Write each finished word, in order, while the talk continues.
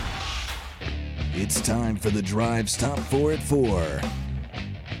It's time for the Drive's Top 4 at 4.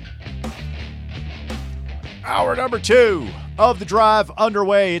 Hour number 2 of the Drive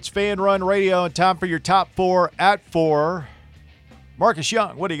underway. It's Fan Run Radio, and time for your Top 4 at 4. Marcus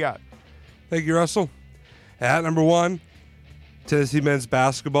Young, what do you got? Thank you, Russell. At number 1, Tennessee men's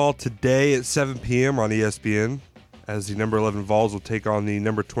basketball today at 7 p.m. on ESPN, as the number 11 Vols will take on the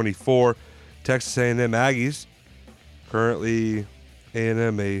number 24 Texas A&M Aggies. Currently,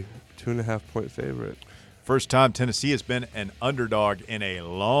 A&M a 2.5-point favorite. First time Tennessee has been an underdog in a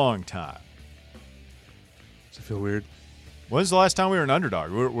long time. Does it feel weird? When's the last time we were an underdog?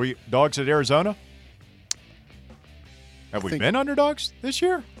 Were we dogs at Arizona? Have we been underdogs this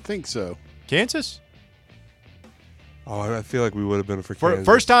year? I think so. Kansas? Oh, I feel like we would have been for Kansas.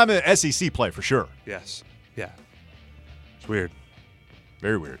 First time in SEC play, for sure. Yes. Yeah. It's weird.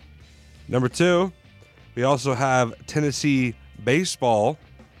 Very weird. Number 2, we also have Tennessee baseball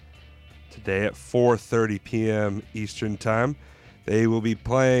today at 4:30 p.m. Eastern Time. They will be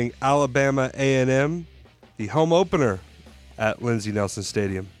playing Alabama A&M, the home opener at Lindsey Nelson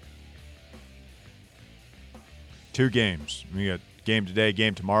Stadium. 2 games. We got game today,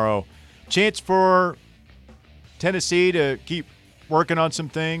 game tomorrow. Chance for Tennessee to keep working on some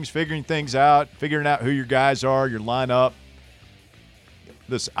things, figuring things out, figuring out who your guys are, your lineup.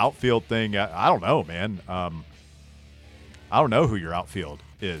 This outfield thing, I don't know, man. I don't know who your outfield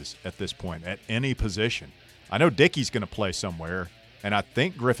is at this point, at any position. I know Dickey's going to play somewhere, and I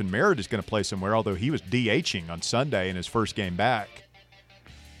think Griffin Merritt is going to play somewhere, although he was DHing on Sunday in his first game back.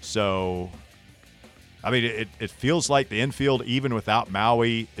 So, I mean, it feels like the infield, even without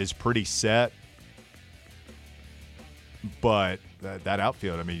Maui, is pretty set. But that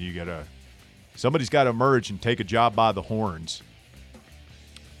outfield, I mean, somebody's got to emerge and take a job by the horns.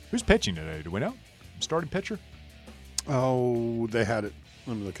 Who's pitching today? Do we know? Starting pitcher? Oh, they had it.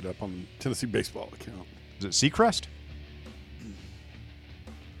 Let me look it up on the Tennessee baseball account. Is it Seacrest?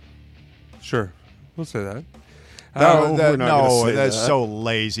 Sure. We'll say that. No, we're not gonna say that's that. so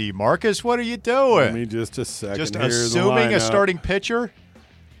lazy. Marcus, what are you doing? Give me just a second. Just Here's the assuming a lineup. starting pitcher?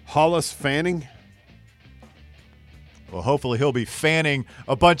 Hollis Fanning. Well, hopefully he'll be fanning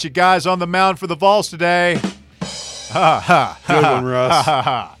a bunch of guys on the mound for the Vols today. Ha, ha, Good ha, one, Russ. Ha,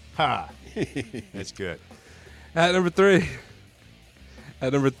 ha, ha. That's good. At number 3,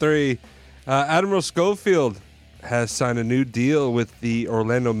 Admiral Schofield has signed a new deal with the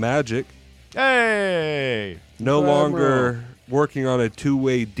Orlando Magic. Hey! No Admiral. longer working on a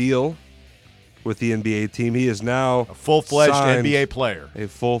 2-way deal with the NBA team. He is now A full-fledged signed NBA player. a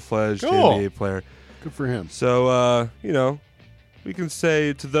full-fledged Cool. NBA player. Good for him. So, we can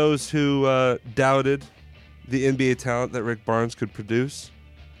say to those who doubted the NBA talent that Rick Barnes could produce.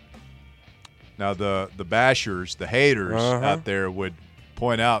 Now, the bashers, the haters Uh-huh. out there would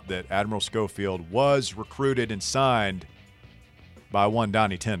point out that Admiral Schofield was recruited and signed by one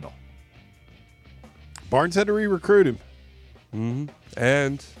Donnie Tyndall. Barnes had to re-recruit him. Mm-hmm.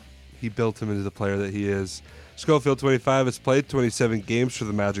 And he built him into the player that he is. Schofield, 25, has played 27 games for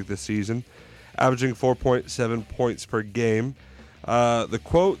the Magic this season, averaging 4.7 points per game. The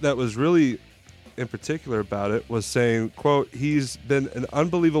quote that was really in particular about it was saying, quote, "He's been an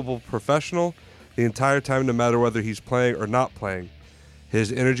unbelievable professional the entire time, no matter whether he's playing or not playing.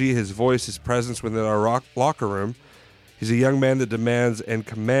 His energy, his voice, his presence within our locker room. He's a young man that demands and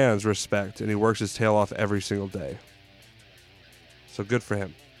commands respect, and he works his tail off every single day." So good for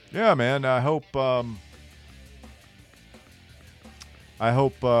him. Yeah, man. I hope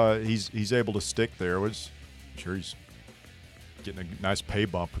he's able to stick there. I'm sure he's getting a nice pay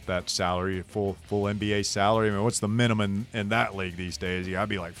bump with that salary, a full NBA salary. I mean, what's the minimum in that league these days? You gotta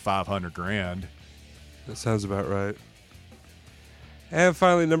be like $500,000. That sounds about right. And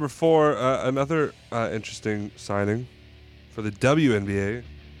finally, number 4, another interesting signing for the WNBA,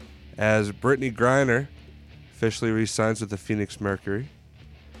 as Brittany Griner officially re-signs with the Phoenix Mercury.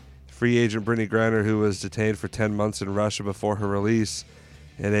 Free agent Brittany Griner, who was detained for 10 months in Russia before her release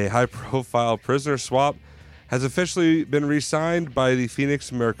in a high-profile prisoner swap, has officially been re-signed by the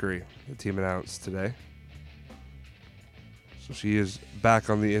Phoenix Mercury, the team announced today. So she is back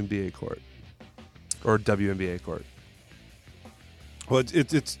on the NBA court, or WNBA court. Well,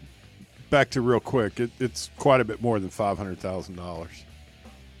 it's back to real quick. It's quite a bit more than $500,000.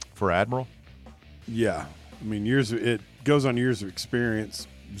 For Admiral? Yeah, I mean it goes on years of experience.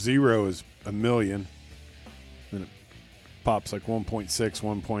 0 is $1 million. Then it pops like 1.6,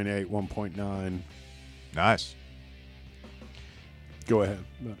 1.8, 1.9. Nice. Go ahead,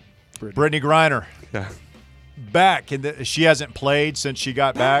 Brittany Griner Yeah. back. She hasn't played since she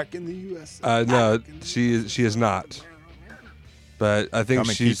got back. in the U.S. No, she is not. But I think Come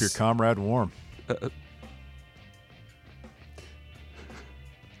and keep your comrade warm.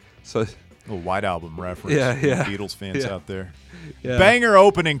 So, A White Album reference. Yeah, yeah. Beatles fans Yeah. out there. yeah. Banger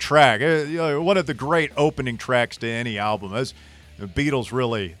opening track. One of the great opening tracks to any album. The Beatles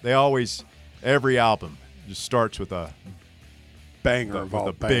really, they always, every album just starts with a Banger of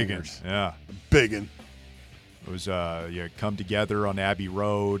all big bangers. Yeah. Biggin. It was Come Together on Abbey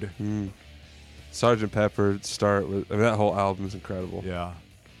Road. Sgt. Pepper start with. I mean, that whole album is incredible. Yeah.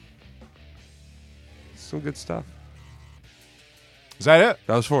 Some good stuff. Is that it?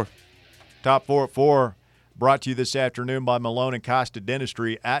 That was 4. Top 4 at 4. Brought to you this afternoon by Malone and Costa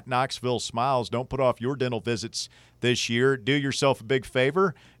Dentistry at Knoxville Smiles. Don't put off your dental visits this year. Do yourself a big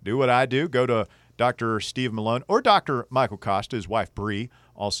favor. Do what I do. Go to Dr. Steve Malone or Dr. Michael Costa, his wife Bree,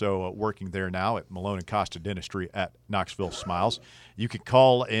 also working there now at Malone and Costa Dentistry at Knoxville Smiles. You can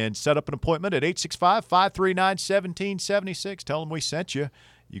call and set up an appointment at 865-539-1776. Tell them we sent you.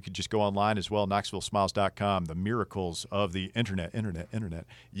 You can just go online as well, KnoxvilleSmiles.com, the miracles of the internet.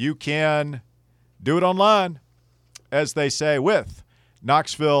 You can do it online, as they say, with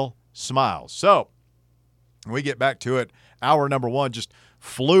Knoxville Smiles. So we get back to it. Hour number 1 just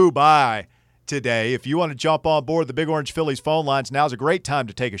flew by today. If you want to jump on board the Big Orange Phillies phone lines, now's a great time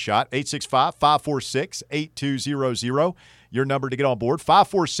to take a shot. 865-546-8200. Your number to get on board,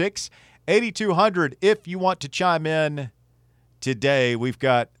 546-8200. If you want to chime in today, we've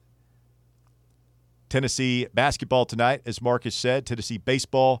got Tennessee basketball tonight, as Marcus said. Tennessee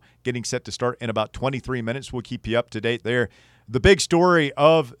baseball getting set to start in about 23 minutes. We'll keep you up to date there. The big story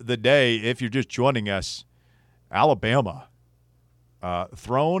of the day, if you're just joining us, Alabama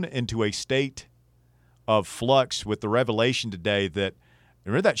thrown into a state of flux with the revelation today that,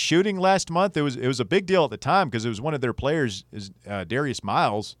 remember that shooting last month? It was a big deal at the time because it was one of their players, Darius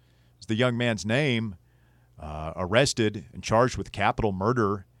Miles, is the young man's name, arrested and charged with capital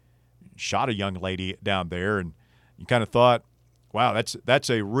murder, shot a young lady down there, and you kind of thought, wow, that's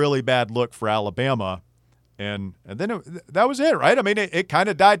a really bad look for Alabama. And then that was it, right? I mean, it kind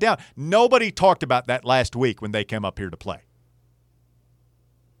of died down. Nobody talked about that last week when they came up here to play.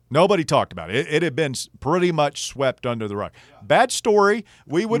 Nobody talked about it. It had been pretty much swept under the rug. Bad story.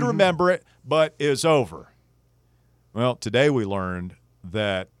 We would remember it, but it's over. Well, today we learned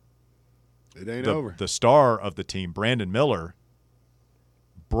that It ain't over. the star of the team, Brandon Miller,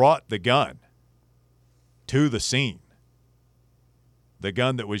 brought the gun to the scene. The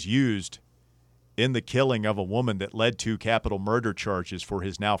gun that was used in the killing of a woman that led to capital murder charges for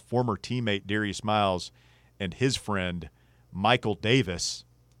his now former teammate Darius Miles and his friend Michael Davis.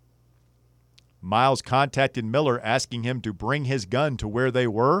 Miles contacted Miller asking him to bring his gun to where they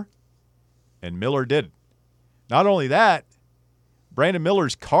were, and Miller did. Not only that, Brandon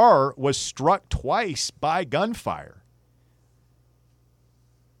Miller's car was struck twice by gunfire.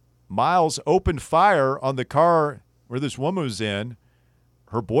 Miles opened fire on the car where this woman was in.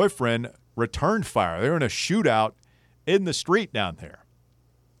 Her boyfriend returned fire. They were in a shootout in the street down there.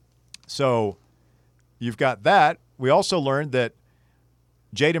 So you've got that. We also learned that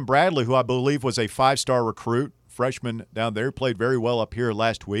Jaden Bradley, who I believe was a 5-star recruit, freshman down there, played very well up here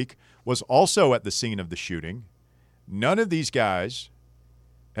last week, was also at the scene of the shooting. None of these guys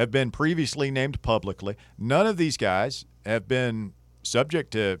have been previously named publicly. None of these guys have been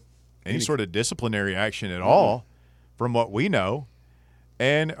subject to any sort of disciplinary action at all, from what we know.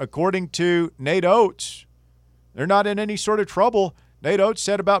 And according to Nate Oates, they're not in any sort of trouble. Nate Oates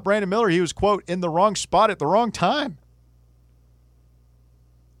said about Brandon Miller, he was, quote, in the wrong spot at the wrong time.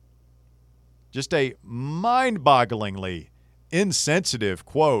 Just a mind-bogglingly insensitive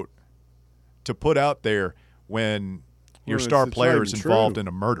quote to put out there when your star player is involved in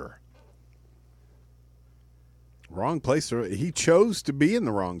a murder. Wrong place. He chose to be in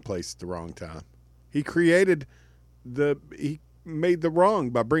the wrong place at the wrong time. He made the wrong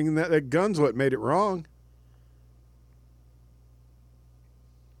by bringing that gun's what made it wrong.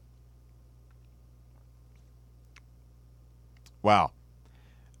 Wow.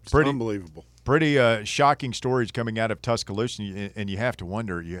 It's unbelievable. Pretty shocking stories coming out of Tuscaloosa, and you have to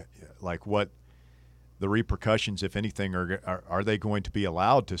wonder, what the repercussions, if anything, are they going to be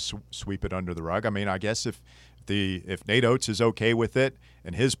allowed to sweep it under the rug? I mean, I guess if Nate Oates is okay with it,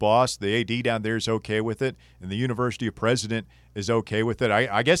 and his boss, the AD down there, is okay with it, and the university president is okay with it,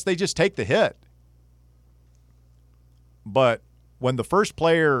 I guess they just take the hit. But when the first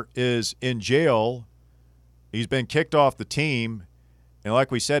player is in jail, he's been kicked off the team, and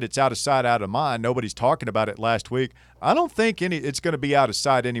like we said, it's out of sight, out of mind. Nobody's talking about it last week. I don't think it's going to be out of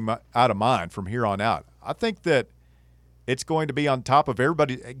sight, out of mind from here on out. I think that it's going to be on top of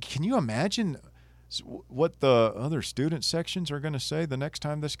everybody. Can you imagine what the other student sections are going to say the next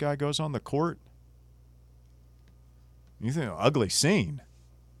time this guy goes on the court? You think ugly scene.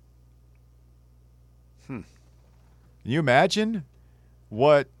 Can you imagine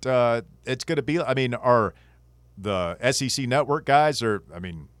what it's going to be? I mean, are the SEC network guys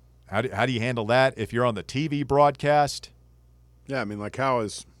how do you handle that if you're on the TV broadcast? Yeah, I mean, how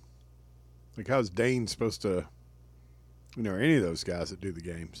is Dane supposed to, or any of those guys that do the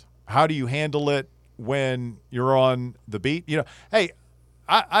games? How do you handle it when you're on the beat? Hey,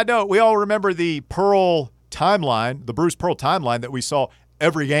 I know we all remember the Pearl timeline, the Bruce Pearl timeline that we saw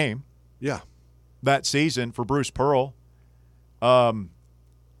every game. Yeah. That season for Bruce Pearl. You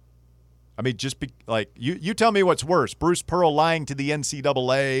tell me what's worse, Bruce Pearl lying to the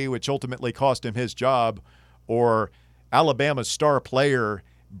NCAA, which ultimately cost him his job, or Alabama's star player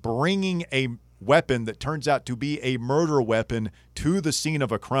bringing a weapon that turns out to be a murder weapon to the scene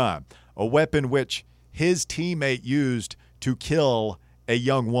of a crime, a weapon which his teammate used to kill a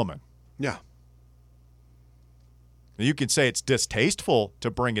young woman. Yeah. You can say it's distasteful to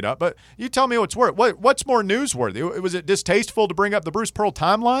bring it up, but you tell me what's worse. What's more newsworthy? Was it distasteful to bring up the Bruce Pearl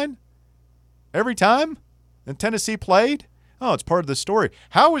timeline every time and Tennessee played? Oh, it's part of the story.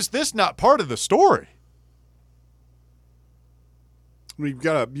 How is this not part of the story? You've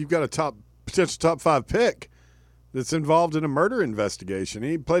got a potential top 5 pick that's involved in a murder investigation.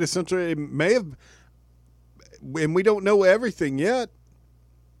 He played essentially, may have, and we don't know everything yet.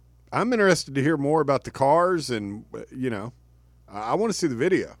 I'm interested to hear more about the cars, and I want to see the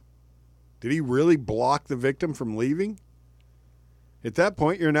video. Did he really block the victim from leaving? At that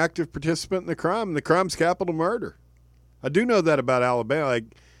point, you're an active participant in the crime, and the crime's capital murder. I do know that about Alabama.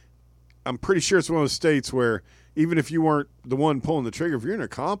 I'm pretty sure it's one of those states where even if you weren't the one pulling the trigger, if you're an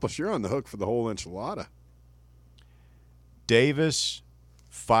accomplice, you're on the hook for the whole enchilada. Davis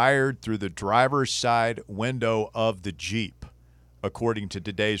fired through the driver's side window of the Jeep. According to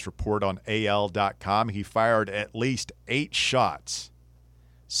today's report on AL.com, he fired at least 8 shots,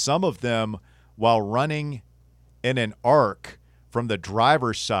 some of them while running in an arc from the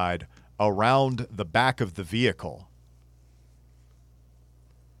driver's side around the back of the vehicle.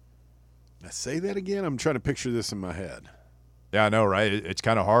 Now say that again. I'm trying to picture this in my head. Yeah, I know, right? It's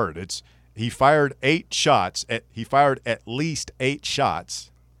kind of hard. He fired 8 shots. He fired at least 8 shots,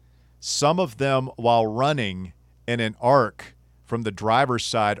 some of them while running in an arc from the driver's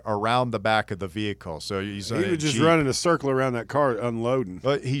side around the back of the vehicle. So he was just running a circle around that car, unloading.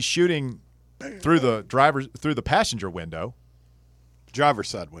 But he's shooting through the passenger window, driver's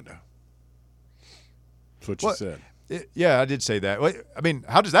side window. That's what you said. Yeah, I did say that. I mean,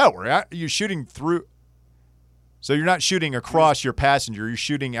 how does that work? You're shooting through. So you're not shooting across your passenger. You're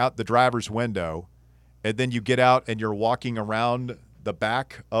shooting out the driver's window, and then you get out and you're walking around the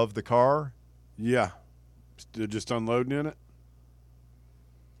back of the car. Yeah, just unloading in it.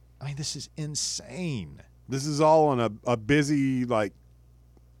 I mean, this is insane. This is all on a busy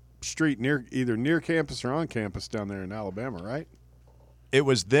street either near campus or on campus down there in Alabama, right? It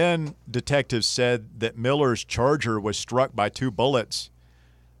was then detectives said that Miller's Charger was struck by 2 bullets.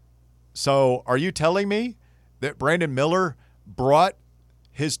 So are you telling me that Brandon Miller brought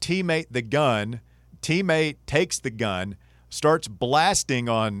his teammate the gun, teammate takes the gun, starts blasting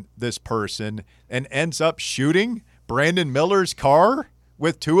on this person, and ends up shooting Brandon Miller's car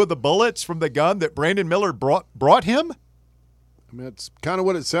with 2 of the bullets from the gun that Brandon Miller brought him? I mean, it's kind of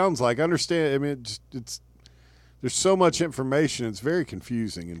what it sounds like. I understand. I mean, there's so much information. It's very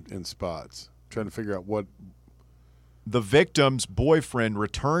confusing in spots, trying to figure out what. The victim's boyfriend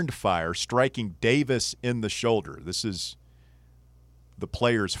returned fire, striking Davis in the shoulder. This is the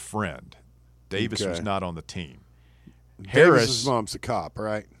player's friend. Davis was not on the team. Davis's mom's a cop,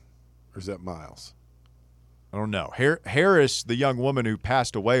 right? Or is that Miles? I don't know. Harris, the young woman who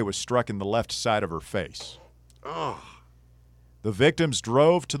passed away, was struck in the left side of her face. Oh. The victims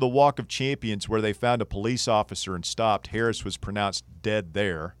drove to the Walk of Champions where they found a police officer and stopped. Harris was pronounced dead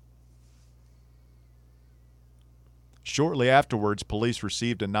there. Shortly afterwards, police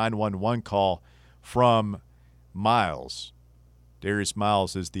received a 911 call from Miles. Darius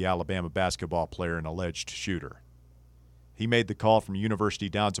Miles is the Alabama basketball player and alleged shooter. He made the call from University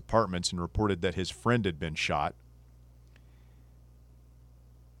Downs Apartments and reported that his friend had been shot.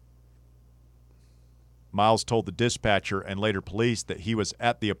 Miles told the dispatcher and later police that he was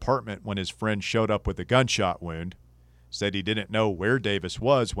at the apartment when his friend showed up with a gunshot wound. Said he didn't know where Davis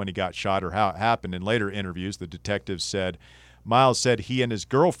was when he got shot or how it happened. In later interviews, the detectives said Miles said he and his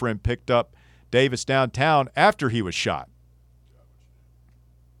girlfriend picked up Davis downtown after he was shot.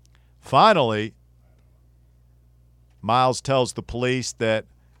 Finally, Miles tells the police that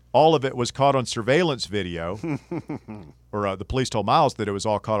all of it was caught on surveillance video, or the police told Miles that it was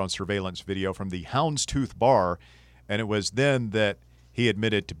all caught on surveillance video from the Houndstooth Bar and it was then that he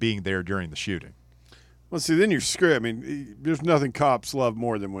admitted to being there during the shooting. Well, see, then you're screwed. I mean, there's nothing cops love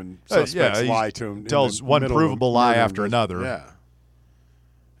more than when suspects lie to them. Tells one provable lie after another. Yeah.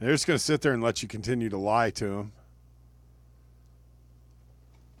 They're just going to sit there and let you continue to lie to them.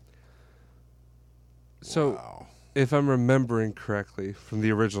 So, Wow. if I'm remembering correctly from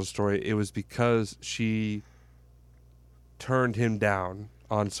the original story, it was because she turned him down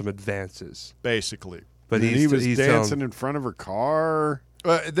on some advances. Basically. But And he was he's dancing telling, in front of her car.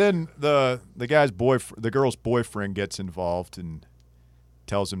 Then the girl's boyfriend gets involved and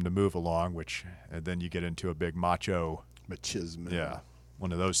tells him to move along, and then you get into a big macho, Machismo. yeah,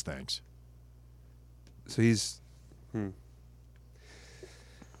 one of those things. so he's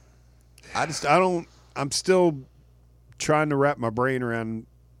I'm still trying to wrap my brain around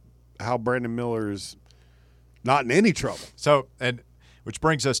how Brandon Miller is not in any trouble. So, and which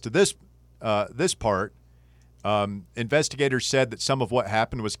brings us to this part. Investigators said that some of what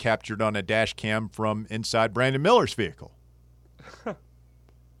happened was captured on a dash cam from inside Brandon Miller's vehicle. Has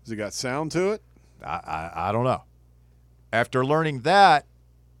it got sound to it? I don't know. After learning that,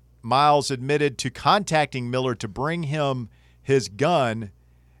 Miles admitted to contacting Miller to bring him his gun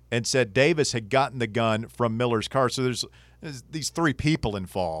and said Davis had gotten the gun from Miller's car. So there's these three people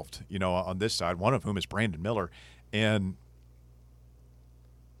involved, on this side, one of whom is Brandon Miller. And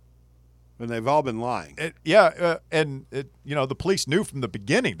They've all been lying. the police knew from the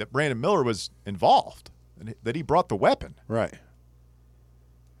beginning that Brandon Miller was involved and that he brought the weapon. Right.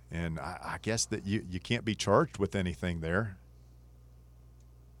 And I guess that you can't be charged with anything there.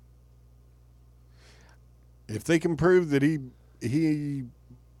 If they can prove that he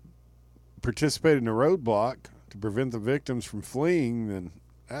participated in a roadblock to prevent the victims from fleeing, then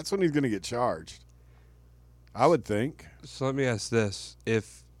that's when he's going to get charged. I would think. So let me ask this: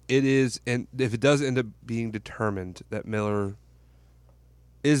 if it does end up being determined that Miller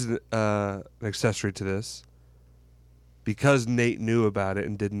is an accessory to this, because Nate knew about it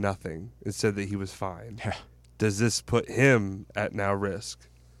and did nothing and said that he was fine, does this put him at now risk?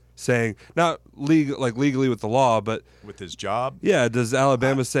 Saying not legally with the law, but With his job? yeah, does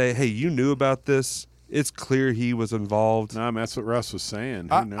Alabama say, "Hey, you knew about this? It's clear he was involved." No, I mean, that's what Russ was saying.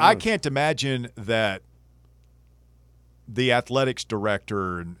 Who I knows? can't imagine that the athletics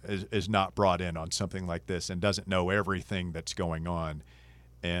director is not brought in on something like this and doesn't know everything that's going on.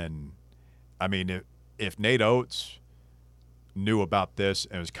 And, I mean, if Nate Oates knew about this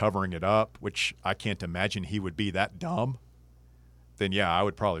and was covering it up, which I can't imagine he would be that dumb, then, yeah, I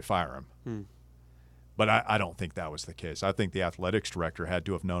would probably fire him. But I don't think that was the case. I think the athletics director had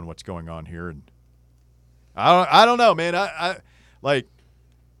to have known what's going on here. And I don't know, man. I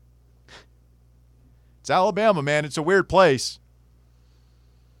it's Alabama, man. It's a weird place.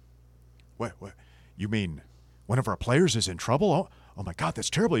 What? You mean one of our players is in trouble? Oh my God,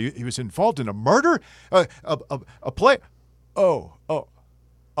 that's terrible. He was involved in a murder? A play? Oh,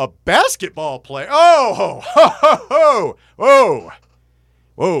 a basketball play? Oh,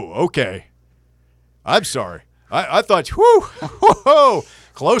 whoa, okay. I'm sorry. I thought, whoo,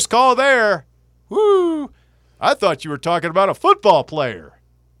 close call there. Whoo. I thought you were talking about a football player.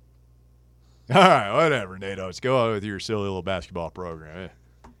 All right, whatever, Nate Oates. Go on with your silly little basketball program.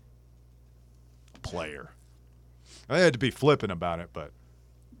 Player. I had to be flippant about it, but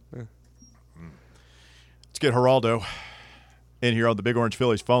let's get Geraldo in here on the Big Orange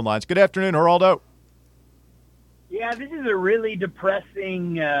Phillies phone lines. Good afternoon, Geraldo. Yeah, this is a really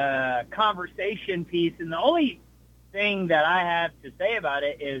depressing conversation piece, and the only thing that I have to say about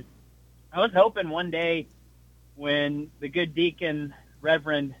it is I was hoping one day when the good deacon,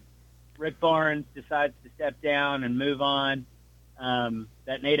 Reverend Rick Barnes, decides to step down and move on,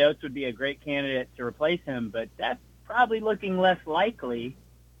 that Nate Oates would be a great candidate to replace him, but that's probably looking less likely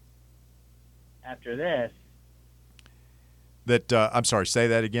after this. I'm sorry, say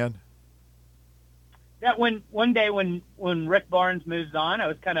that again. That one day when Rick Barnes moves on, I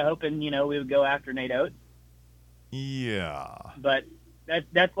was kind of hoping, we would go after Nate Oates. Yeah. But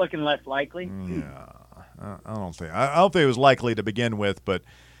that's looking less likely. Yeah. I don't think it was likely to begin with, but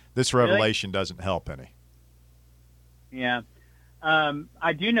this revelation doesn't help any. Yeah.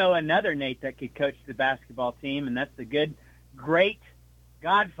 I do know another Nate that could coach the basketball team, and that's the great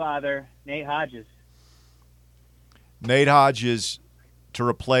godfather, Nate Hodges. Nate Hodges to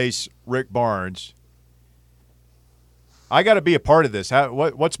replace Rick Barnes. I got to be a part of this.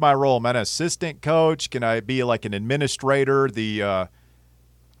 What's my role? Am I an assistant coach? Can I be like an administrator, the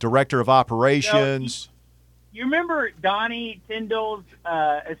director of operations? So, you remember Donnie Tyndall's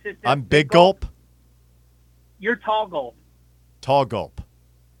assistant? I'm Big Gulp. You're Tall Gulp. Tall Gulp.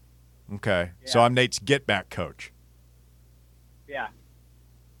 Okay. Yeah. So I'm Nate's get-back coach. Yeah.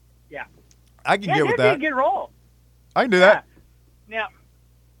 I can Yeah, get with that'd that. be a good role. I can do that. Now,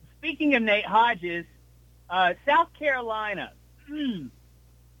 speaking of Nate Hodges, South Carolina.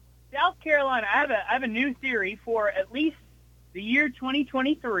 South Carolina, I have a new theory for at least the year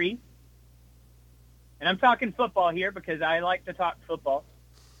 2023. And I'm talking football here because I like to talk football.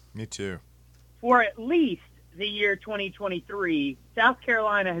 Me too. For at least the year 2023, South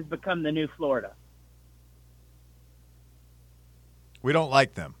Carolina has become the new Florida. We don't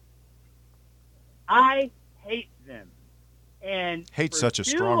like them. I hate them. And Hate's for such a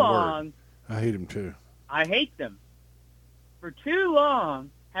too strong word. long, I hate him too. I hate them. For too long,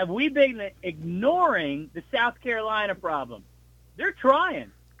 have we been ignoring the South Carolina problem? They're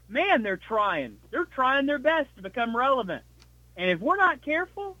trying. Man, they're trying. They're trying their best to become relevant. And if we're not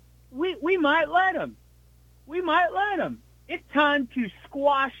careful, we might let them. We might let them. It's time to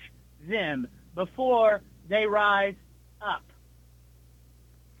squash them before they rise up.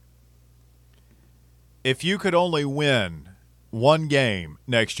 If you could only win one game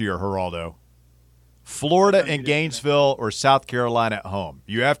next year, Geraldo, Florida and Gainesville or South Carolina at home,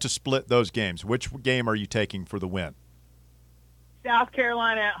 you have to split those games. Which game are you taking for the win? South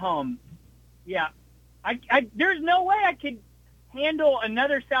Carolina at home. Yeah. There's no way I could handle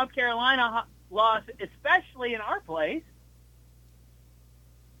another South Carolina loss, especially in our place.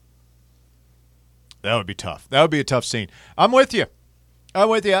 That would be tough. That would be a tough scene. I'm with you.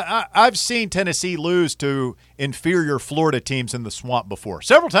 I've seen Tennessee lose to inferior Florida teams in the swamp before,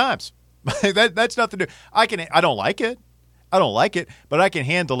 several times. That's nothing to do. I don't like it. But I can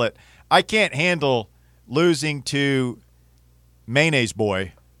handle it. I can't handle losing to Mayonnaise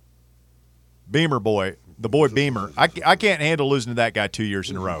Boy, Beamer Boy, the boy Beamer. I can't handle losing to that guy 2 years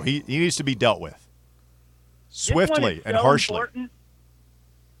in a row. He needs to be dealt with swiftly and harshly. Important.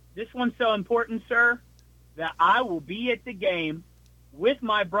 This one's so important, sir, that I will be at the game with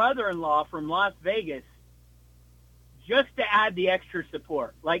my brother-in-law from Las Vegas just to add the extra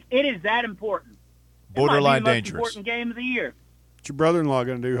support. Like, it is that important. Borderline it might be the dangerous. most important game of the year. What's your brother-in-law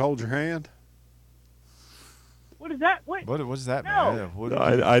going to do? Hold your hand? What is that? Wait. What is that, No. man? What-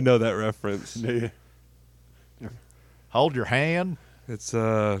 I know that reference. Hold your hand. It's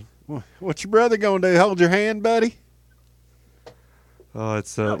What's your brother going to do? Hold your hand, buddy?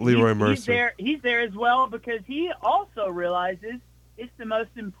 it's No, Leroy Mercer. He's there as well because he also realizes it's the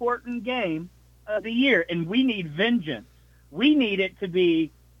most important game of the year, and we need vengeance. We need it to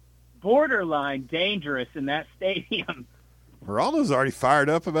be borderline dangerous in that stadium. Geraldo's already fired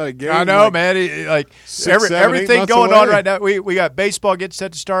up about a game. I know, like man. 6, 7, 8 Everything months going away. on right now. We got baseball getting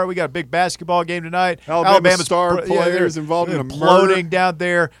set to start. We got a big basketball game tonight. Alabama's star they're players involved in a imploding murder. down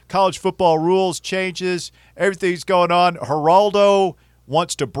there. College football rules changes. Everything's going on. Geraldo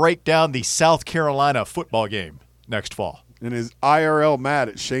wants to break down the South Carolina football game next fall. And his IRL mad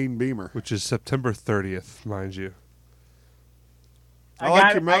at Shane Beamer. Which is September 30th, mind you. I like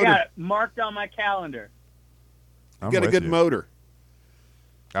got your it, motor. I got it marked on my calendar. I'm You got a with good you. motor.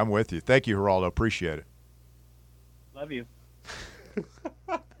 I'm with you. Thank you, Geraldo. Appreciate it. Love you.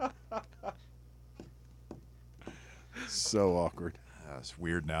 So awkward. That's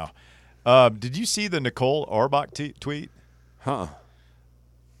weird now. Did you see the Nicole Auerbach tweet? Huh.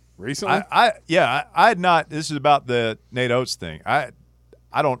 Recently? I had not. This is about the Nate Oates thing. I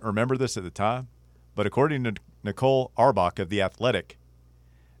don't remember this at the time, but according to Nicole Auerbach of The Athletic,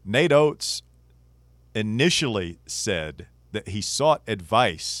 Nate Oates initially said that he sought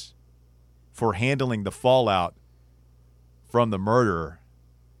advice for handling the fallout from the murder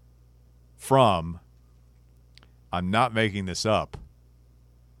from, I'm not making this up,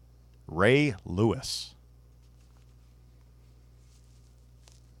 Ray Lewis.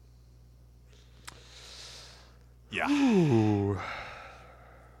 Yeah. Ooh.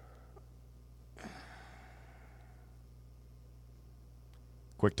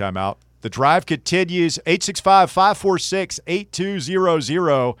 Quick timeout. The drive continues.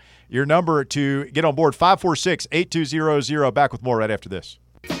 865-546-8200. Your number to get on board, 546-8200. Back with more right after this.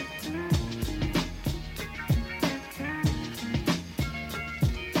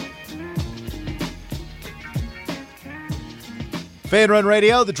 Fan Run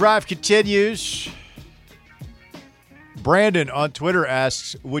Radio, the drive continues. Brandon on Twitter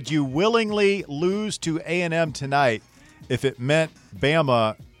asks, would you willingly lose to A&M tonight if it meant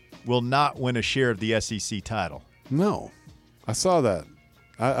Bama will not win a share of the SEC title? No. I saw that.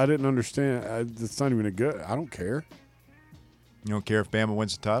 I didn't understand. It's not even a good. I don't care. You don't care if Bama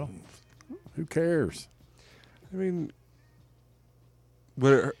wins the title? Who cares? I mean,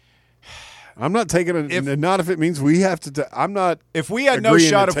 would it, I'm not taking not if it means we have to. I'm not. If we had no agreeing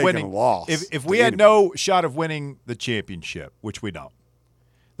shot to of taking winning, a loss if to we had anybody. no shot of winning the championship, which we don't,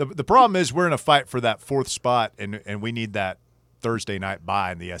 the problem is we're in a fight for that fourth spot, and we need that Thursday night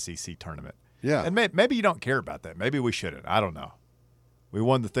bye in the SEC tournament. Yeah. And maybe you don't care about that. Maybe we shouldn't. I don't know. We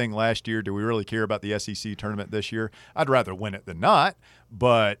won the thing last year. Do we really care about the SEC tournament this year? I'd rather win it than not,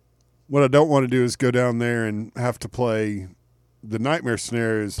 but What I don't want to do is go down there and have to play the nightmare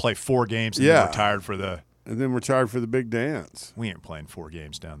scenarios, play 4 games and Yeah. then we're tired for the and then we're tired for the big dance. we ain't playing 4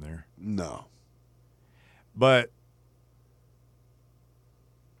 games down there. No. But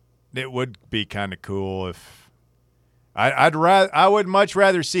it would be kind of cool if I would much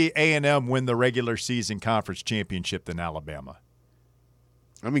rather see A&M win the regular season conference championship than Alabama.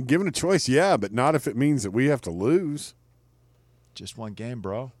 I mean, given a choice, yeah, but not if it means that we have to lose. Just one game,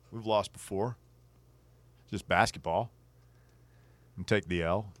 bro. We've lost before. Just basketball. And take the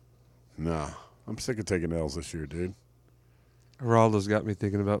L. No. I'm sick of taking L's this year, dude. Geraldo's got me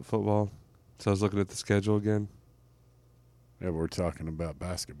thinking about football. So I was looking at the schedule again. Yeah, we're talking about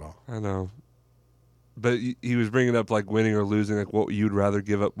basketball. I know. But he was bringing up, like, winning or losing, like what you'd rather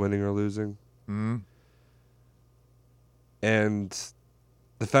give up winning or losing. Mm-hmm. And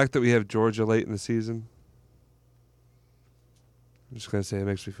the fact that we have Georgia late in the season, I'm just going to say it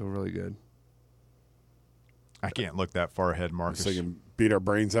makes me feel really good. I can't look that far ahead, Marcus. So you can beat our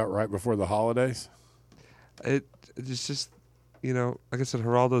brains out right before the holidays. It's just, you know, like I said,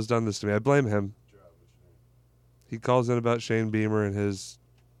 Geraldo's done this to me. I blame him. He calls in about Shane Beamer and his,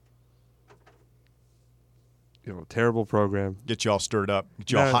 terrible program. Get you all stirred up.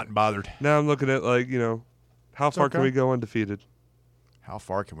 Get you all Nah. hot and bothered. Now I'm looking at, like, how far can okay. we go undefeated? How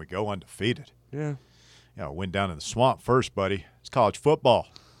far can we go undefeated? Yeah. Win down in the swamp first, buddy. It's college football.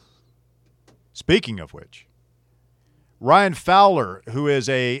 Speaking of which, Ryan Fowler, who is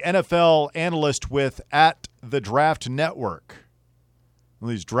a NFL analyst with at the Draft Network,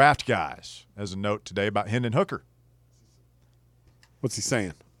 one of these draft guys, has a note today about Hendon Hooker. What's he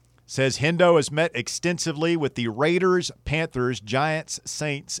saying? Says Hendo has met extensively with the Raiders, Panthers, Giants,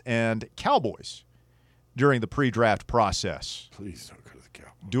 Saints, and Cowboys during the pre-draft process. Please don't go to the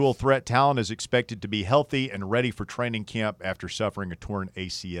Cowboys. Dual threat talent is expected to be healthy and ready for training camp after suffering a torn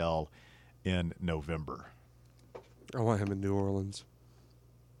ACL in November. I want him in New Orleans.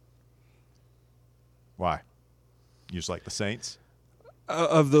 Why? You just like the Saints?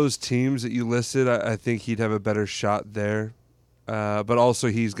 Of those teams that you listed, I think he'd have a better shot there. But also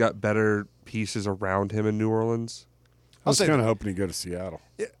he's got better pieces around him in New Orleans. I was say kind of hoping he'd go to Seattle.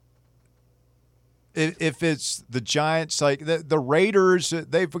 If it's the Giants, like the Raiders,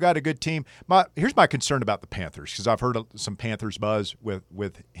 they've got a good team. Here's my concern about the Panthers, because I've heard some Panthers buzz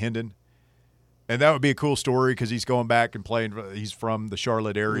with Hendon. And that would be a cool story because he's going back and playing. He's from the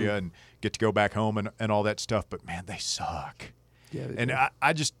Charlotte area and get to go back home and all that stuff. But, man, they suck. Yeah, And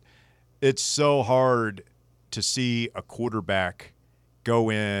I just – it's so hard to see a quarterback go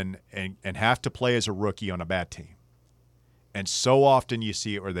in and have to play as a rookie on a bad team. And so often you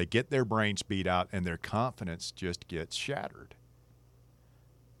see it where they get their brains beat out and their confidence just gets shattered.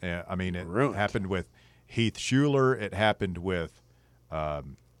 I mean, it Ruined. happened with Heath Shuler. It happened with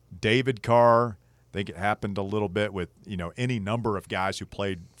David Carr. I think it happened a little bit with, any number of guys who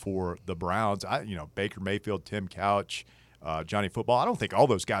played for the Browns. Baker Mayfield, Tim Couch, Johnny Football. I don't think all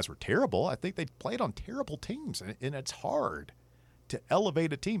those guys were terrible. I think they played on terrible teams, and it's hard to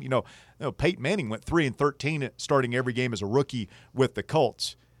elevate a team. Peyton Manning went 3-13 at starting every game as a rookie with the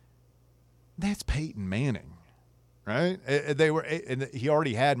Colts. That's Peyton Manning, right? And he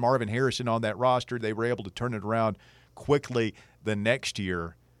already had Marvin Harrison on that roster. They were able to turn it around quickly the next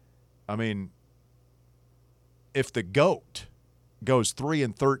year. I mean, if the GOAT goes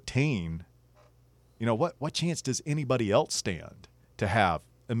 3-13, what chance does anybody else stand to have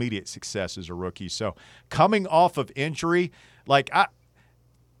immediate success as a rookie? So coming off of injury,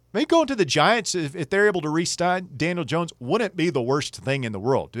 maybe going to the Giants, if they're able to re-sign Daniel Jones, wouldn't be the worst thing in the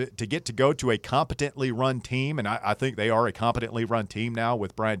world to get to go to a competently run team. And I think they are a competently run team now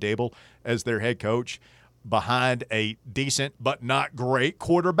with Brian Daboll as their head coach behind a decent but not great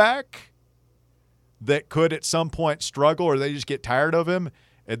quarterback that could at some point struggle, or they just get tired of him,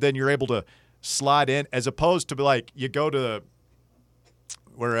 and then you're able to slide in, as opposed to you go to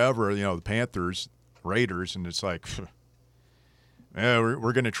wherever, the Panthers, Raiders, and it's like,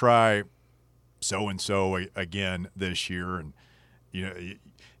 we're going to try so-and-so again this year. And,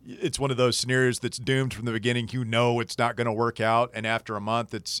 it's one of those scenarios that's doomed from the beginning. It's not going to work out, and after a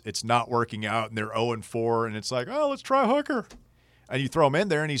month it's not working out, and they're 0-4, and it's like, oh, let's try Hooker. And you throw him in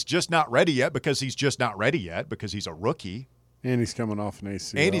there, and he's just not ready yet because he's a rookie. And he's coming off an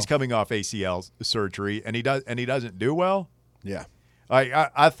ACL. and he's coming off ACL surgery, and he doesn't do well. Yeah.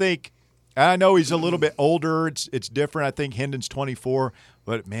 I think, I know he's a little bit older. It's different. I think Hendon's 24,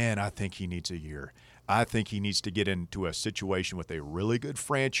 but man, I think he needs a year. I think he needs to get into a situation with a really good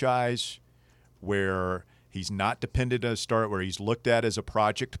franchise where he's not dependent on a start, where he's looked at as a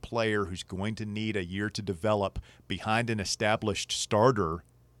project player who's going to need a year to develop behind an established starter.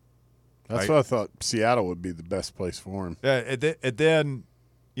 That's what I thought Seattle would be the best place for him. And then,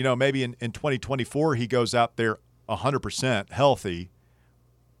 maybe in 2024 he goes out there 100% healthy,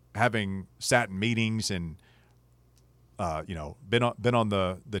 having sat in meetings and been on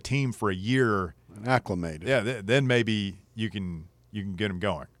the team for a year and acclimated. Yeah, then maybe you can get him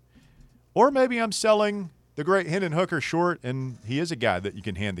going. Or maybe I'm selling the great Hendon Hooker short, and he is a guy that you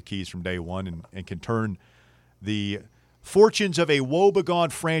can hand the keys from day one and can turn the fortunes of a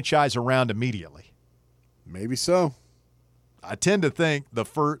woebegone franchise around immediately. Maybe so. I tend to think the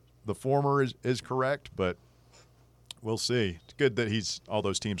former is correct, but we'll see. It's good that all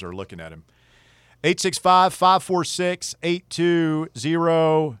those teams are looking at him.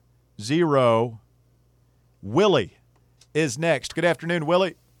 865-546-8200. Willie is next. Good afternoon,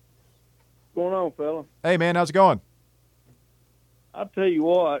 Willie. What's going on, fella? Hey, man, how's it going? I'll tell you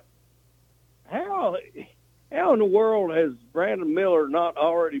what. How in the world has Brandon Miller not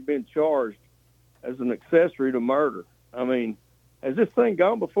already been charged as an accessory to murder? I mean, has this thing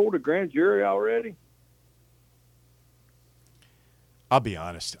gone before the grand jury already? I'll be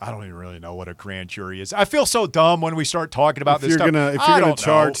honest. I don't even really know what a grand jury is. I feel so dumb when we start talking about this stuff. If you're gonna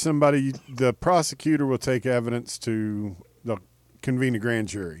charge somebody, the prosecutor will take evidence to convene a grand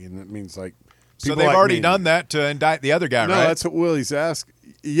jury, and that means like. So they've already done that to indict the other guy, no, right? No, that's what Willie's asking.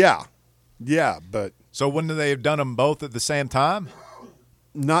 Yeah, but so wouldn't they have done them both at the same time?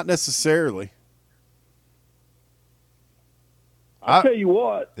 Not necessarily. I'll tell you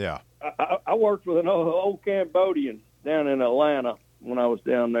what. Yeah. I worked with an old Cambodian down in Atlanta when I was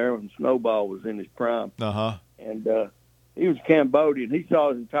down there when Snowball was in his prime. Uh-huh. And he was Cambodian. He saw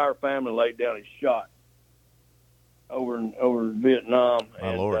his entire family laid down and shot over in Vietnam.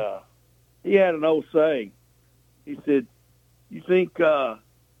 My Lord. He had an old saying. He said, "You think I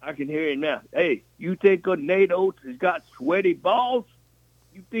can hear him now? Hey, you think a Nate Oates has got sweaty balls?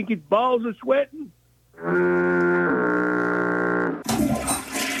 You think his balls are sweating?"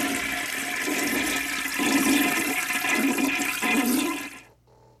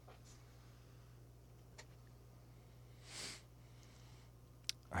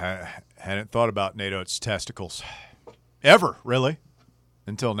 I hadn't thought about Nate Oates' testicles ever, really,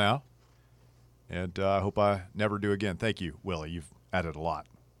 until now. And I hope I never do again. Thank you, Willie. You've added a lot.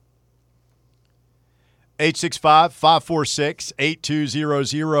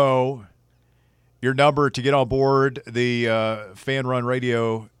 865-546-8200. Your number to get on board the Fan Run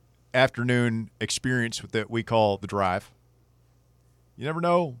Radio afternoon experience that we call The Drive. You never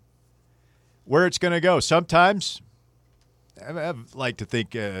know where it's going to go. Sometimes, I like to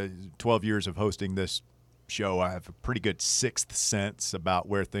think 12 years of hosting this show, I have a pretty good sixth sense about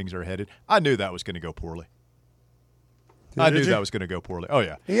where things are headed. I knew that was going to go poorly. That was going to go poorly. Oh,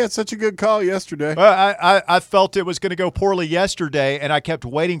 yeah. He had such a good call yesterday. I felt it was going to go poorly yesterday, and I kept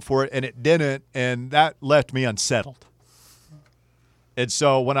waiting for it, and it didn't, and that left me unsettled. And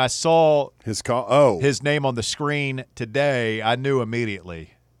so when I saw his name on the screen today, I knew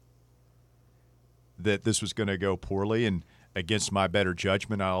immediately that this was going to go poorly, and against my better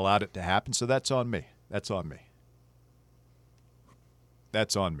judgment, I allowed it to happen. So that's on me. That's on me.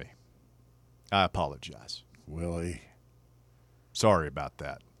 That's on me. I apologize. Willie. Sorry about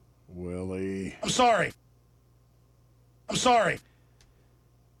that. Willie. I'm sorry.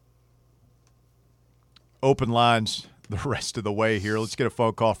 Open lines the rest of the way here. Let's get a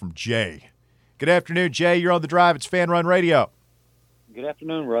phone call from Jay. Good afternoon, Jay. You're on The Drive. It's Fan Run Radio. Good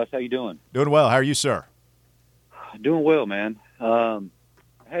afternoon, Russ. How you doing? Doing well. How are you, sir? Doing well, man.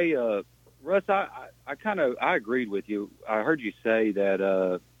 Hey, Russ, I agreed with you. I heard you say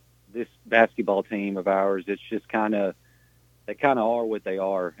that this basketball team of ours, it's just they kind of are what they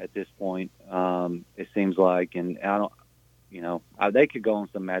are at this point. It seems like, and they could go on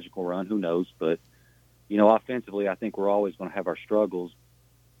some magical run. Who knows? But offensively, I think we're always going to have our struggles.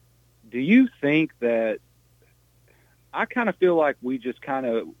 Do you think that? I kind of feel like we just kind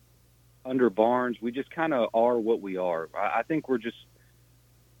of under Barnes, we just kind of are what we are. I think we're just.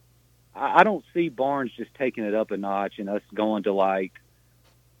 I don't see Barnes just taking it up a notch and us going to like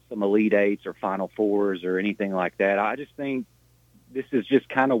some Elite Eights or Final Fours or anything like that. I just think this is just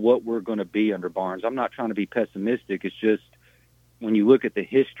kind of what we're going to be under Barnes. I'm not trying to be pessimistic. It's just when you look at the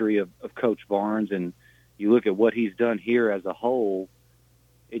history of Coach Barnes and, you look at what he's done here as a whole,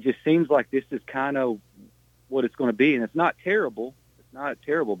 it just seems like this is kind of what it's going to be. And it's not terrible. It's not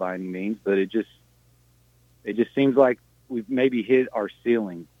terrible by any means, but it just seems like we've maybe hit our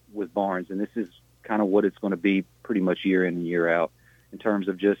ceiling with Barnes, and this is kind of what it's going to be pretty much year in and year out in terms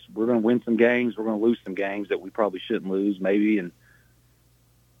of just we're going to win some games, we're going to lose some games that we probably shouldn't lose maybe, and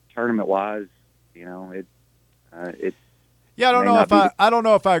tournament-wise, it's yeah, I don't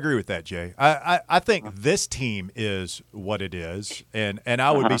know if I agree with that, Jay. I think this team is what it is, and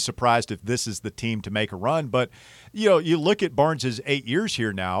I would be surprised if this is the team to make a run. But you look at Barnes' 8 years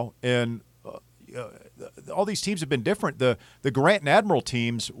here now, and all these teams have been different. The Grant and Admiral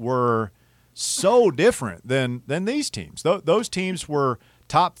teams were so different than these teams. Those teams were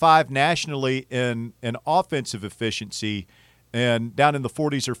top 5 nationally in offensive efficiency and down in the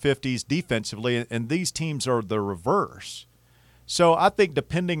 40s or 50s defensively, and these teams are the reverse. So I think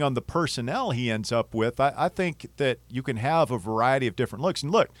depending on the personnel he ends up with, I think that you can have a variety of different looks.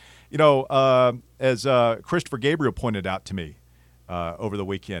 And look, as Christopher Gabriel pointed out to me over the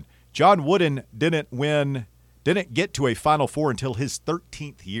weekend, John Wooden didn't get to a Final Four until his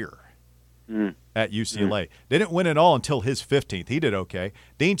 13th year at UCLA. Didn't win it all until his 15th. He did okay.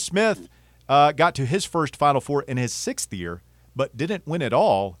 Dean Smith got to his first Final Four in his 6th year, but didn't win it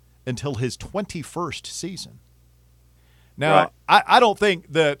all until his 21st season. Now, right. I don't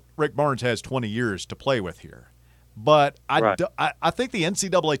think that Rick Barnes has 20 years to play with here, but I think the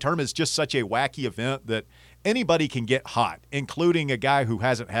NCAA tournament is just such a wacky event that anybody can get hot, including a guy who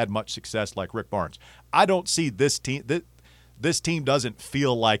hasn't had much success like Rick Barnes. I don't see this team. This team doesn't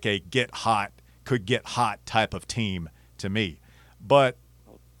feel like a could get hot type of team to me. But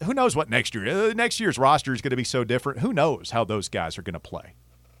who knows what next year? Next year's roster is going to be so different. Who knows how those guys are going to play?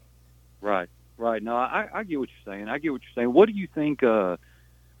 Right. Right. No, I get what you're saying. What do you think? What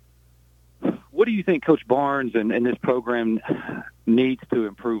do you think Coach Barnes and this program needs to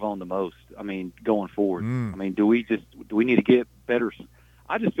improve on the most? I mean, going forward. I mean, do we need to get better?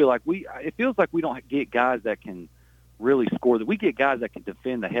 I just feel like it feels like we don't get guys that can really score. That we get guys that can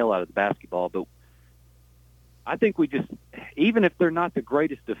defend the hell out of the basketball, but I think we just, even if they're not the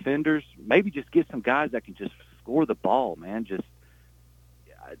greatest defenders, maybe just get some guys that can just score the ball, man.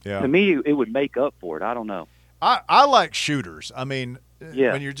 To me, it would make up for it. I don't know. I like shooters. I mean,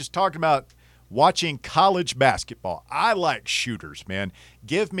 when you're just talking about watching college basketball, I like shooters, man.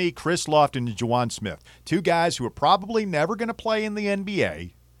 Give me Chris Lofton and Juwan Smith, 2 guys who are probably never going to play in the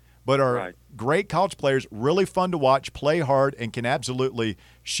NBA, but are great college players, really fun to watch, play hard, and can absolutely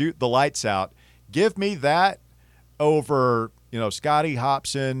shoot the lights out. Give me that over, Scotty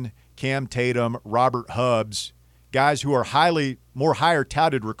Hopson, Cam Tatum, Robert Hubbs, guys who are higher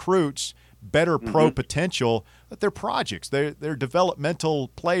touted recruits, better pro potential, but they're projects. They're developmental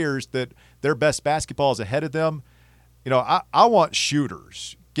players that their best basketball is ahead of them. I want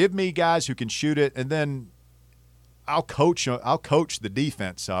shooters. Give me guys who can shoot it, and then I'll coach the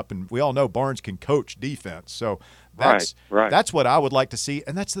defense up. And we all know Barnes can coach defense. So that's what I would like to see.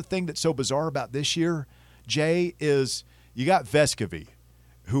 And that's the thing that's so bizarre about this year, Jay, is you got Vescovi,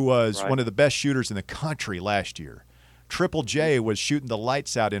 who was one of the best shooters in the country last year. Triple J was shooting the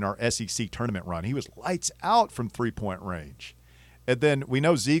lights out in our SEC tournament run. He was lights out from three-point range. And then we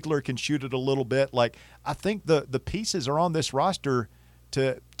know Ziegler can shoot it a little bit. Like, I think the pieces are on this roster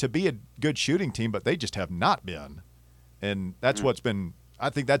to be a good shooting team, but they just have not been. And that's what's been – I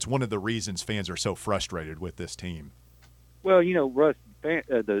think that's one of the reasons fans are so frustrated with this team. Well, Russ,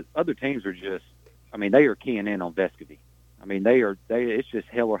 the other teams are just – I mean, they are keying in on Vescovi. I mean, it's just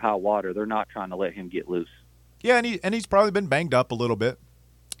hell or high water. They're not trying to let him get loose. Yeah, and he's probably been banged up a little bit.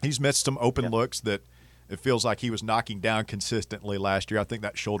 He's missed some open looks that it feels like he was knocking down consistently last year. I think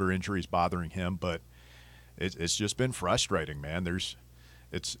that shoulder injury is bothering him, but it's just been frustrating, man.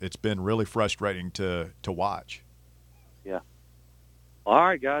 It's been really frustrating to watch. Yeah. All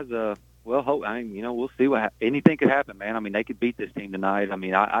right, guys. We'll see what anything could happen, man. I mean, they could beat this team tonight. I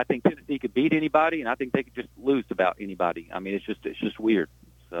mean, I think Tennessee could beat anybody, and I think they could just lose to about anybody. I mean, it's just weird.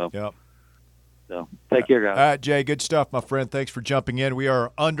 So. Yep. So take care, guys. All right, Jay, good stuff, my friend. Thanks for jumping in. We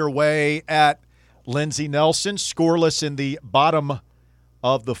are underway at Lindsey Nelson, scoreless in the bottom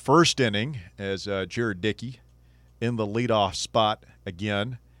of the first inning as Jared Dickey in the leadoff spot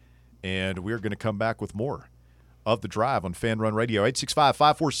again. And we're going to come back with more of The Drive on Fan Run Radio.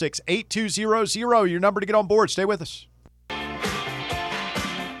 865-546-8200, your number to get on board. Stay with us.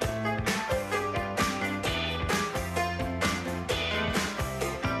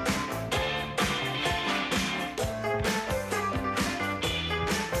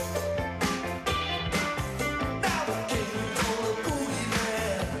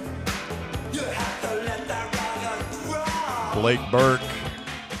 You have to let that Blake Burke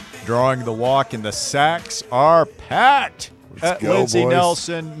drawing the walk, and the sacks are packed at go, Lindsey boys.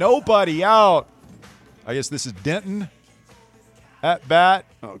 Nelson. Nobody out. I guess this is Denton at bat.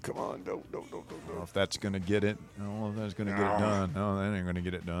 Oh, come on. Don't. I don't know if that's going to get it. I don't know if that's going to get it done. No, that ain't going to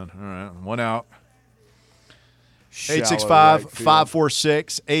get it done. All right, one out. Shallow right field.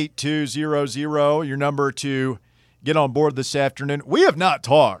 865-546-8200, your number to get on board this afternoon. We have not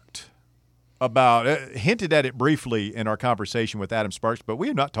talked about, hinted at it briefly in our conversation with Adam Sparks, but we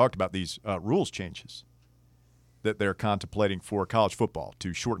have not talked about these rules changes that they're contemplating for college football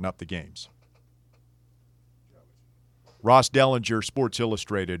to shorten up the games. Ross Dellinger, Sports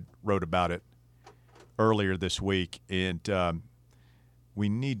Illustrated, wrote about it earlier this week, and we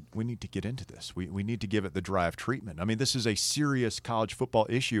need to get into this. We need to give it the drive treatment. I mean, this is a serious college football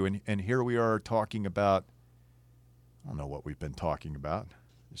issue, and here we are talking about, I don't know what we've been talking about,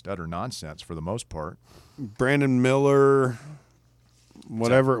 just utter nonsense for the most part. Brandon Miller,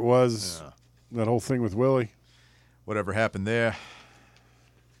 whatever it was, that whole thing with Willie. Whatever happened there.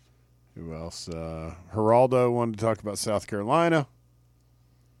 Who else? Geraldo wanted to talk about South Carolina.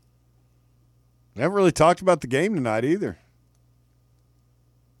 We haven't really talked about the game tonight either.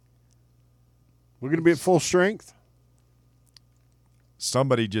 We're going to be at full strength.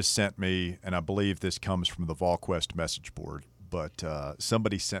 Somebody just sent me, and I believe this comes from the VolQuest message board, but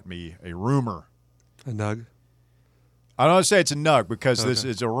somebody sent me a rumor. A nug? I don't want to say it's a nug because this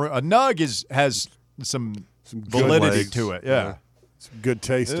is a nug has some validity legs. to it. Yeah. Some good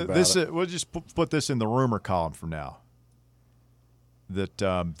taste about it. We'll just put this in the rumor column from now. That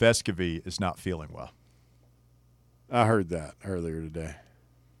Vescovy is not feeling well. I heard that earlier today.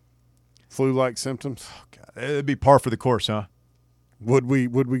 Flu-like symptoms. Oh, God. It'd be par for the course, huh? Would we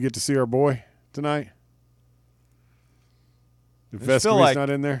get to see our boy tonight? If I feel Vescovy's like- not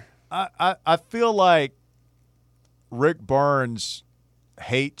in there? I feel like Rick Barnes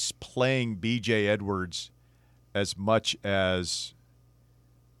hates playing B.J. Edwards as much as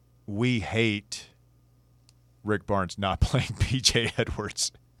we hate Rick Barnes not playing B.J.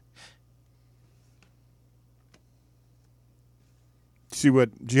 Edwards. See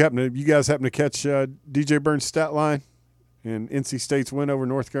what? Do you guys happen to catch DJ Burns' stat line in NC State's win over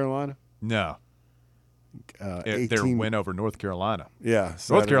North Carolina? No. Their 18 win over North Carolina. Yeah, North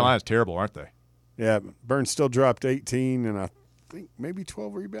Saturday. Carolina's terrible, aren't they? Yeah, Burns still dropped 18 and I think maybe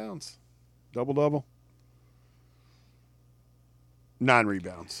 12 rebounds. Double-double. 9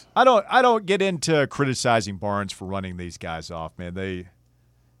 rebounds. I don't get into criticizing Barnes for running these guys off, man. They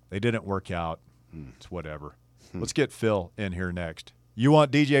didn't work out. It's whatever. Let's get Phil in here next. You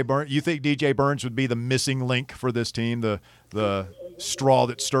want DJ Burns? You think DJ Burns would be the missing link for this team, the straw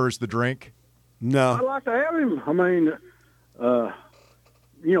that stirs the drink? I'd No. like to have him. I mean,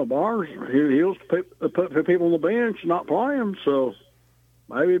 Barnes, he'll put people on the bench, not play him. So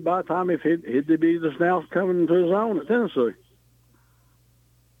maybe by the time if he'd be just now coming to his own at Tennessee.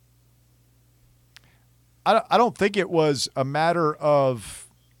 I don't think it was a matter of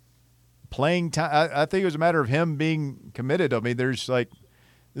playing time. I think it was a matter of him being committed. I mean, there's like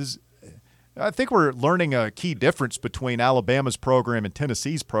this. I think we're learning a key difference between Alabama's program and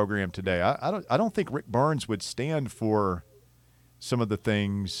Tennessee's program today. I don't think Rick Barnes would stand for some of the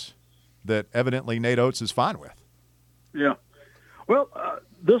things that evidently Nate Oates is fine with. Yeah. Well,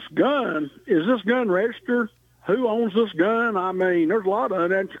 this gun registered? Who owns this gun? I mean, there's a lot of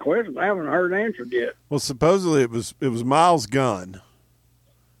unanswered questions I haven't heard answered yet. Well, supposedly it was Miles' gun,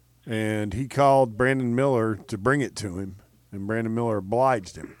 and he called Brandon Miller to bring it to him, and Brandon Miller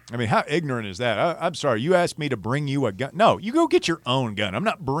obliged him. I mean, how ignorant is that? I'm sorry. You asked me to bring you a gun. No, you go get your own gun. I'm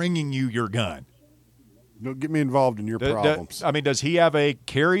not bringing you your gun. Don't get me involved in your problems. I mean, does he have a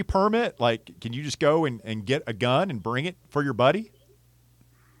carry permit? Like, can you just go and get a gun and bring it for your buddy?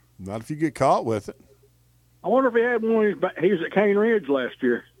 Not if you get caught with it. I wonder if he had one. He was at Cane Ridge last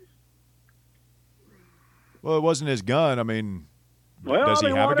year. Well, it wasn't his gun. I mean, Well, does he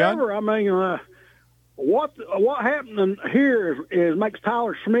have whatever. a gun? I mean, what happened here is makes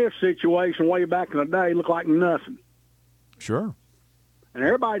Tyler Smith's situation way back in the day look like nothing. Sure. And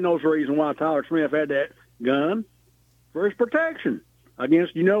everybody knows the reason why Tyler Smith had that gun, for his protection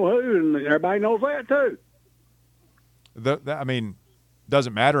against you know who, and everybody knows that too. I mean,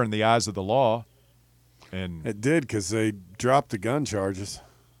 doesn't matter in the eyes of the law. And It did because they dropped the gun charges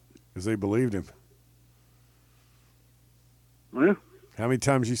because they believed him. Well, How many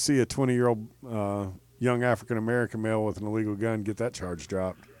times you see a 20-year-old young African-American male with an illegal gun get that charge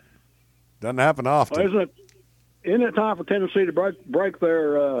dropped? Doesn't happen often. well, isn't it time for Tennessee to break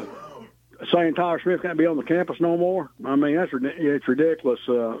their saying Tyler Smith can't be on the campus no more? I mean, it's ridiculous.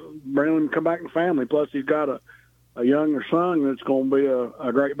 Bring him come back in the family. Plus, he's got a a younger son that's going to be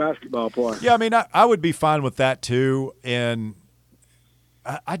a great basketball player. Yeah, I mean, I would be fine with that too. And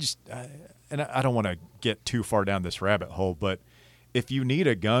I don't want to get too far down this rabbit hole, but if you need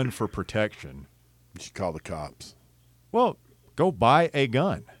a gun for protection, You should call the cops. well, go buy a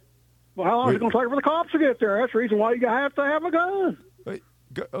gun. Well, how long is it going to take for the cops to get there? That's the reason why you have to have a gun.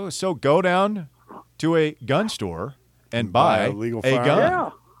 So go down to a gun store and buy a legal a firearm. gun. Yeah,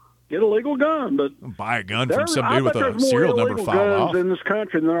 get a legal gun. But Buy a gun from some I dude with bet a there's more serial number illegal filed guns off. in this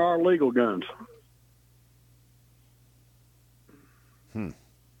country than there are legal guns.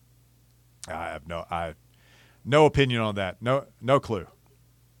 I have no opinion on that. No clue.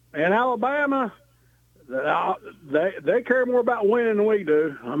 In Alabama, they care more about winning than we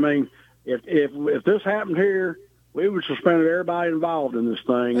do. I mean, if this happened here, we would suspend everybody involved in this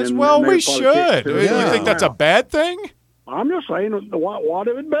thing. As and well, they'd we probably should. kick it You to think that's a bad thing? I'm just saying what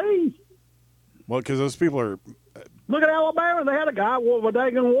it would be. Well, because those people are. Look at Alabama. They had a guy with a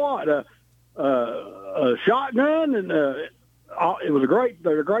daggone what? A shotgun, and it was a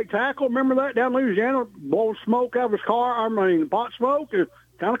great tackle. Remember that down in Louisiana, blowing smoke out of his car? I mean, pot smoke. It's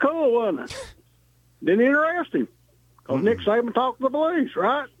kind of cool, wasn't it? Didn't interest him because Nick Saban talked to the police,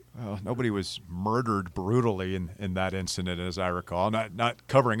 right? Well, nobody was murdered brutally in that incident, as I recall. Not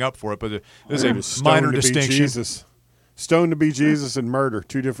covering up for it, but there's It was a minor stoned to be distinction. Jesus. Stoned to be Jesus and murder,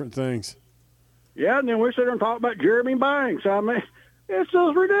 two different things. Yeah, and then we sit there and talk about Jeremy Banks. I mean, it's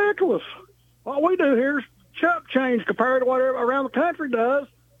just ridiculous. What we do here is chump change compared to what around the country does.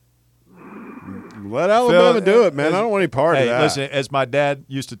 Let Alabama Phil, do it, man. I don't want any part of that. Listen, as my dad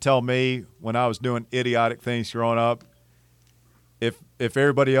used to tell me when I was doing idiotic things growing up, if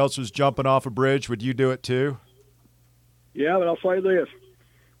everybody else was jumping off a bridge, would you do it too? Yeah, but I'll say this.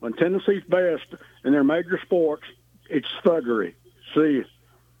 When Tennessee's best in their major sports, it's thuggery. See you.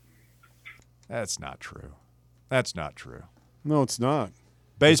 That's not true. That's not true. No, it's not.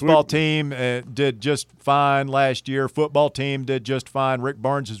 Baseball team did just fine last year. Football team did just fine. Rick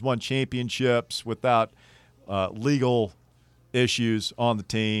Barnes has won championships without legal issues on the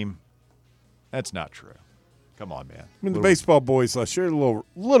team. That's not true. Come on, man. I mean, the baseball boys last year are a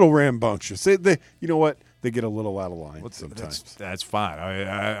little rambunctious. They, you know what? They get a little out of line sometimes. That's fine.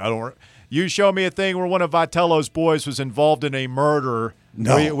 I don't. You show me a thing where one of Vitello's boys was involved in a murder.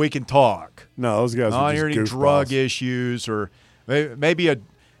 No. we can talk. No, those guys I are don't hear just any goofballs. drug issues or maybe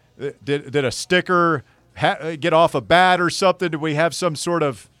did a sticker get off a bat or something? Do we have some sort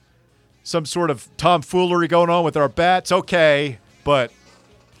of tomfoolery going on with our bats? Okay, but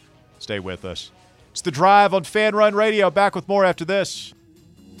stay with us. It's The Drive on Fan Run Radio. Back with more after this.